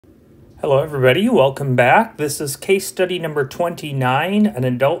Hello everybody, welcome back. This is case study number 29, an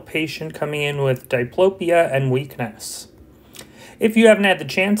adult patient coming in with diplopia and weakness. If you haven't had the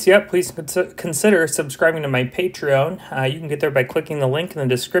chance yet, please consider subscribing to my Patreon. You can get there by clicking the link in the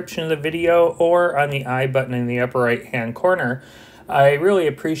description of the video or on the I button in the upper right hand corner. I really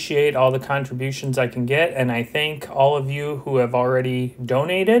appreciate all the contributions I can get, and I thank all of you who have already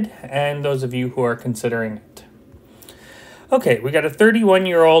donated and those of you who are considering it. Okay, we got a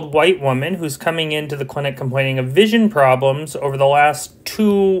 31-year-old white woman who's coming into the clinic complaining of vision problems over the last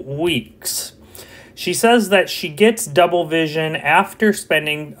 2 weeks. She says that she gets double vision after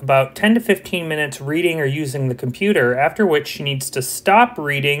spending about 10 to 15 minutes reading or using the computer, after which she needs to stop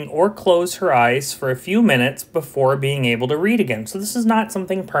reading or close her eyes for a few minutes before being able to read again. So this is not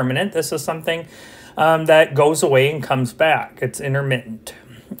something permanent. This is something that goes away and comes back. It's intermittent.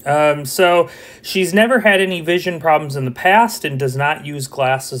 So she's never had any vision problems in the past and does not use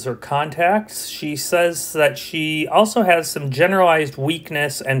glasses or contacts. She says that she also has some generalized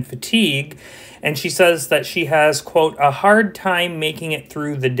weakness and fatigue, and she says that she has, quote, a hard time making it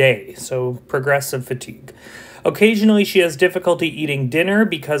through the day, so progressive fatigue. Occasionally she has difficulty eating dinner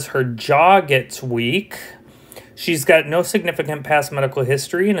because her jaw gets weak. She's got no significant past medical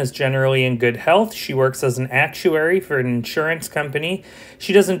history and is generally in good health. She works as an actuary for an insurance company.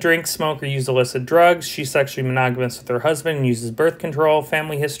 She doesn't drink, smoke, or use illicit drugs. She's sexually monogamous with her husband and uses birth control.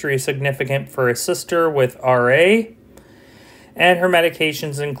 Family history is significant for a sister with RA. And her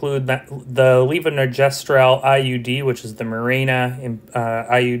medications include the levonorgestrel IUD, which is the Mirena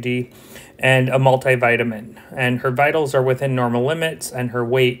IUD, and a multivitamin. And her vitals are within normal limits, and her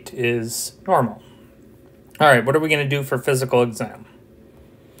weight is normal. All right, what are we going to do for physical exam?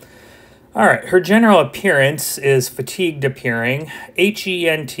 All right, her general appearance is fatigued appearing,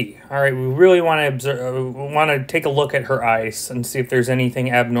 H-E-N-T. All right, we really want to take a look at her eyes and see if there's anything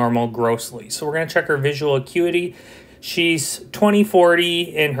abnormal grossly. So we're going to check her visual acuity. She's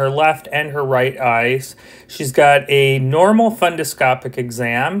 20/40 in her left and her right eyes. She's got a normal fundoscopic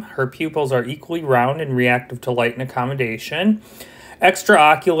exam. Her pupils are equally round and reactive to light and accommodation.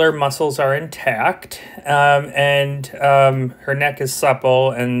 Extraocular muscles are intact, and her neck is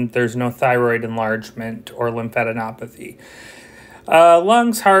supple, and there's no thyroid enlargement or lymphadenopathy.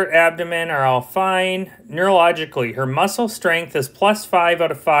 Lungs, heart, abdomen are all fine. Neurologically, her muscle strength is +5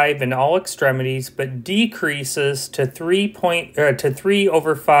 out of 5 in all extremities, but decreases to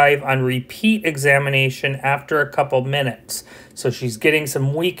 3/5 on repeat examination after a couple minutes. So she's getting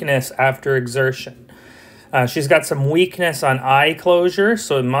some weakness after exertion. She's got some weakness on eye closure,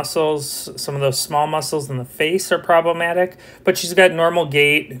 so muscles, some of those small muscles in the face are problematic, but she's got normal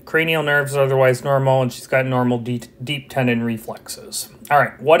gait, cranial nerves are otherwise normal, and she's got normal deep tendon reflexes. All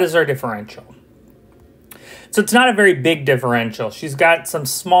right, what is our differential? So it's not a very big differential. She's got some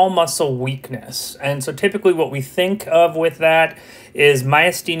small muscle weakness, and so typically what we think of with that is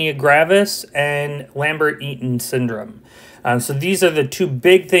myasthenia gravis and Lambert-Eaton syndrome. So these are the two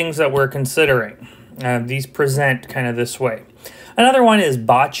big things that we're considering. These present kind of this way. Another one is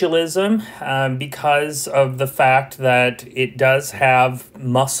botulism because of the fact that it does have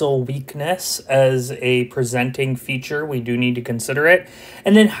muscle weakness as a presenting feature. We do need to consider it.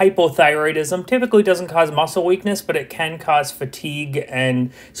 And then hypothyroidism typically doesn't cause muscle weakness, but it can cause fatigue and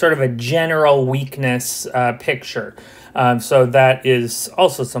sort of a general weakness picture. So that is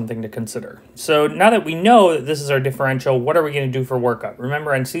also something to consider. So now that we know that this is our differential, what are we going to do for workup?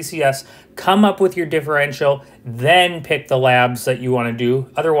 Remember, on CCS, come up with your differential, then pick the labs that you want to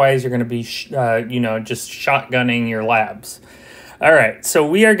do. Otherwise, you're going to be, just shotgunning your labs. All right, so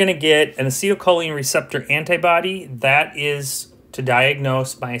we are going to get an acetylcholine receptor antibody. That is to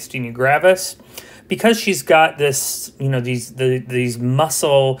diagnose myasthenia gravis. Because she's got this, these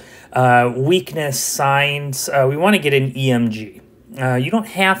muscle weakness signs, we want to get an EMG. You don't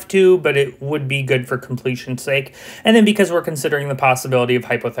have to, but it would be good for completion's sake. And then because we're considering the possibility of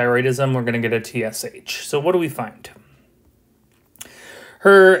hypothyroidism, we're going to get a TSH. So what do we find?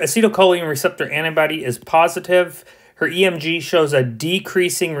 Her acetylcholine receptor antibody is positive. Her EMG shows a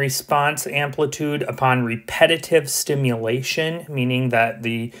decreasing response amplitude upon repetitive stimulation, meaning that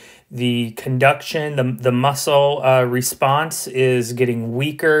the conduction, the muscle response is getting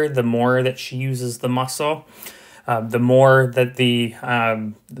weaker the more that she uses the muscle. The more that the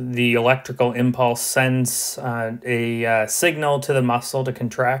electrical impulse sends a signal to the muscle to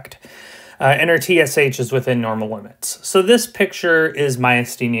contract. And her TSH is within normal limits. So this picture is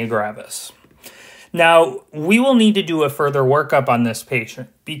myasthenia gravis. Now, we will need to do a further workup on this patient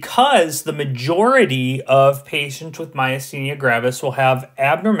because the majority of patients with myasthenia gravis will have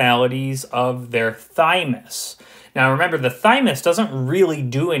abnormalities of their thymus. Now, remember, the thymus doesn't really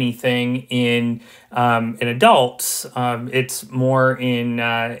do anything in adults. It's more in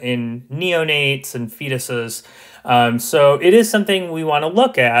neonates and fetuses. So it is something we want to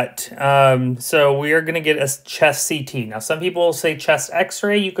look at. So we are going to get a chest CT. Now, some people will say chest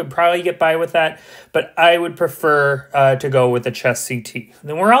x-ray. You could probably get by with that, but I would prefer to go with a chest CT.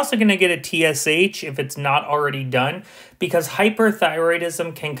 Then we're also going to get a TSH if it's not already done, because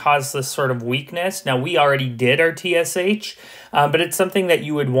hyperthyroidism can cause this sort of weakness. Now, we already did our TSH, but it's something that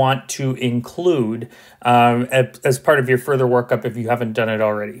you would want to include as part of your further workup if you haven't done it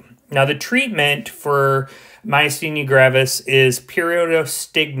already. Now, the treatment for myasthenia gravis is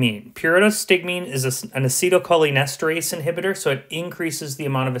pyridostigmine. Pyridostigmine is an acetylcholinesterase inhibitor, so it increases the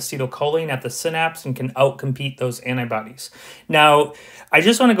amount of acetylcholine at the synapse and can outcompete those antibodies. Now, I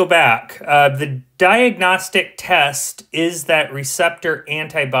just want to go back. The diagnostic test is that receptor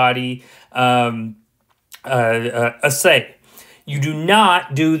antibody assay. You do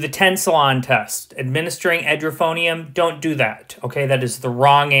not do the tensilon test. Administering edrophonium, don't do that. Okay, that is the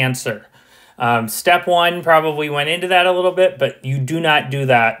wrong answer. Step one probably went into that a little bit, but you do not do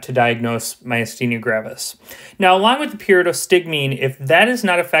that to diagnose myasthenia gravis. Now, along with the pyridostigmine, if that is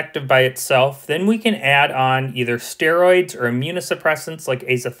not effective by itself, then we can add on either steroids or immunosuppressants like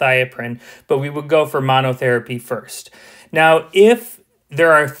azathioprine, but we would go for monotherapy first. Now, if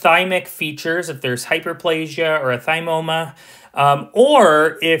there are thymic features, if there's hyperplasia or a thymoma,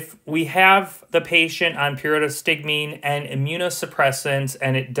 or if we have the patient on pyridostigmine and immunosuppressants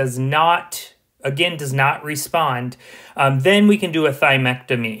and it does not respond, then we can do a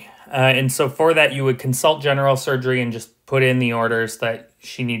thymectomy. And so for that, you would consult general surgery and just put in the orders that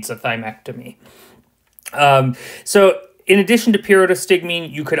she needs a thymectomy. So in addition to pyridostigmine,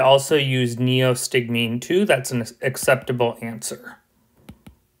 you could also use neostigmine too. That's an acceptable answer.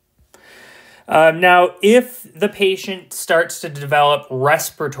 Now, if the patient starts to develop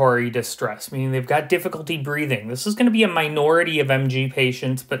respiratory distress, meaning they've got difficulty breathing, this is going to be a minority of MG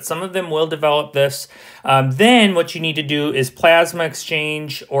patients, but some of them will develop this. Then what you need to do is plasma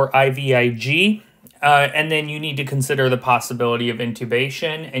exchange or IVIG, and then you need to consider the possibility of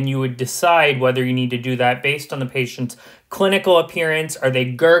intubation, and you would decide whether you need to do that based on the patient's clinical appearance. Are they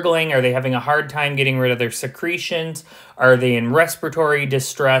gurgling? Are they having a hard time getting rid of their secretions? Are they in respiratory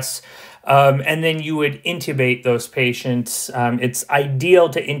distress? And then you would intubate those patients. It's ideal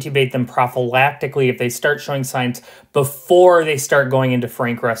to intubate them prophylactically if they start showing signs before they start going into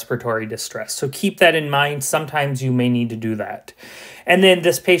frank respiratory distress. So keep that in mind. Sometimes you may need to do that. And then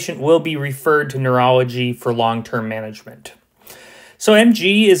this patient will be referred to neurology for long-term management. So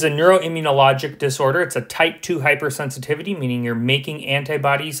MG is a neuroimmunologic disorder. It's a type 2 hypersensitivity, meaning you're making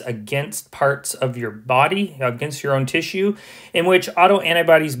antibodies against parts of your body, against your own tissue, in which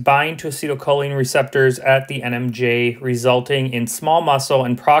autoantibodies bind to acetylcholine receptors at the NMJ, resulting in small muscle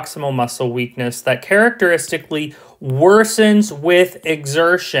and proximal muscle weakness that characteristically worsens with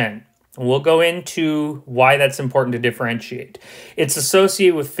exertion. We'll go into why that's important to differentiate. It's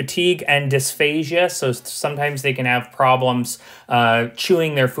associated with fatigue and dysphagia, so sometimes they can have problems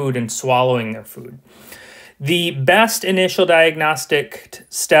chewing their food and swallowing their food. The best initial diagnostic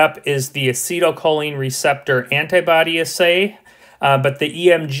step is the acetylcholine receptor antibody assay, but the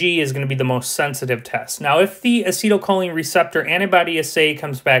EMG is going to be the most sensitive test. Now, if the acetylcholine receptor antibody assay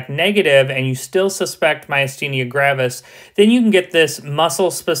comes back negative and you still suspect myasthenia gravis, then you can get this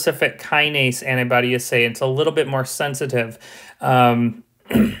muscle-specific kinase antibody assay. It's a little bit more sensitive.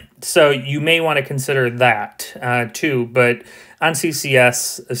 So you may want to consider that too, but on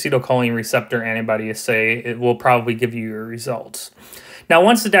CCS, acetylcholine receptor antibody assay, it will probably give you your results. Now,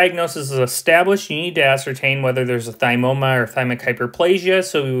 once the diagnosis is established, you need to ascertain whether there's a thymoma or thymic hyperplasia,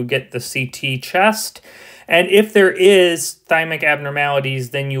 so we would get the CT chest. And if there is thymic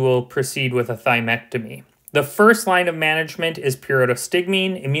abnormalities, then you will proceed with a thymectomy. The first line of management is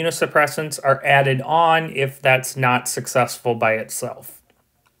pyridostigmine. Immunosuppressants are added on if that's not successful by itself.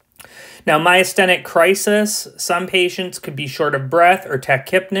 Now, myasthenic crisis, some patients could be short of breath or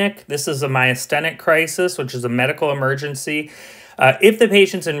tachypnic. This is a myasthenic crisis, which is a medical emergency. If the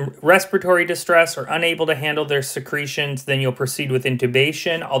patient's in respiratory distress or unable to handle their secretions, then you'll proceed with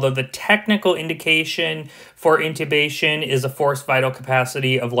intubation, although the technical indication for intubation is a forced vital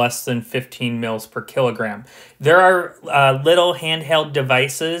capacity of less than 15 mils per kilogram. There are little handheld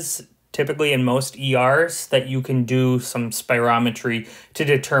devices, typically in most ERs, that you can do some spirometry to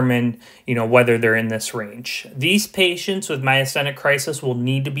determine, whether they're in this range. These patients with myasthenic crisis will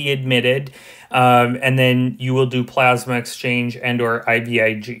need to be admitted, and then you will do plasma exchange and or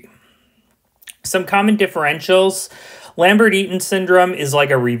IVIG. Some common differentials. Lambert-Eaton syndrome is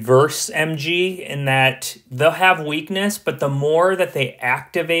like a reverse MG in that they'll have weakness, but the more that they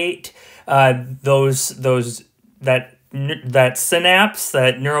activate that synapse,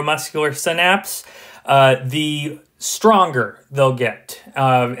 that neuromuscular synapse, the stronger they'll get.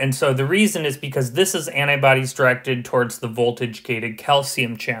 And so the reason is because this is antibodies directed towards the voltage-gated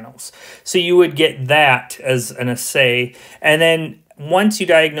calcium channels. So you would get that as an assay. And then once you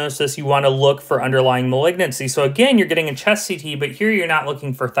diagnose this, you want to look for underlying malignancy. So again, you're getting a chest CT, but here you're not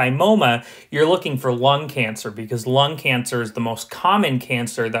looking for thymoma, you're looking for lung cancer, because lung cancer is the most common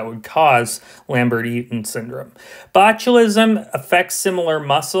cancer that would cause Lambert-Eaton syndrome. Botulism affects similar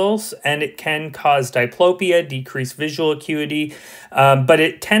muscles, and it can cause diplopia, decreased visual acuity, but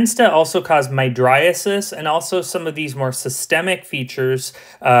it tends to also cause mydriasis and also some of these more systemic features,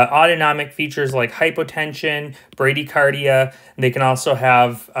 autonomic features like hypotension, bradycardia. They can also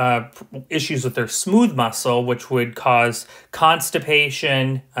have issues with their smooth muscle, which would cause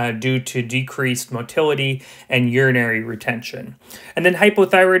constipation due to decreased motility and urinary retention. And then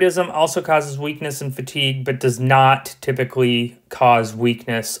hypothyroidism also causes weakness and fatigue, but does not typically cause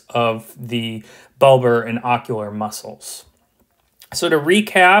weakness of the bulbar and ocular muscles. So to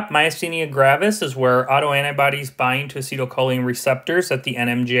recap, myasthenia gravis is where autoantibodies bind to acetylcholine receptors at the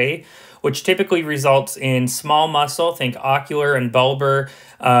NMJ, which typically results in small muscle, think ocular and bulbar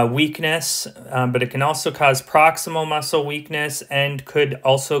weakness, but it can also cause proximal muscle weakness and could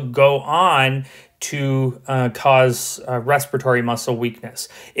also go on to cause respiratory muscle weakness.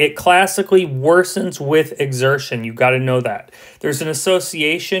 It classically worsens with exertion. You've got to know that. There's an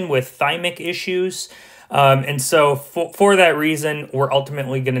association with thymic issues. And so for that reason, we're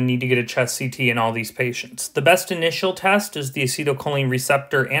ultimately going to need to get a chest CT in all these patients. The best initial test is the acetylcholine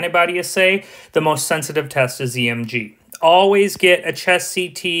receptor antibody assay. The most sensitive test is EMG. Always get a chest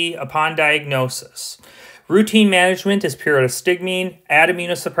CT upon diagnosis. Routine management is pyridostigmine, add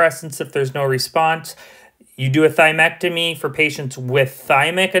immunosuppressants if there's no response. You do a thymectomy for patients with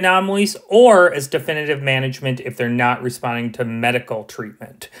thymic anomalies or as definitive management if they're not responding to medical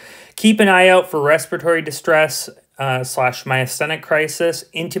treatment. Keep an eye out for respiratory distress / myasthenic crisis.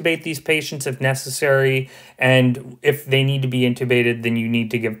 Intubate these patients if necessary, and if they need to be intubated, then you need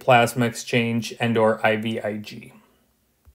to give plasma exchange and or IVIG.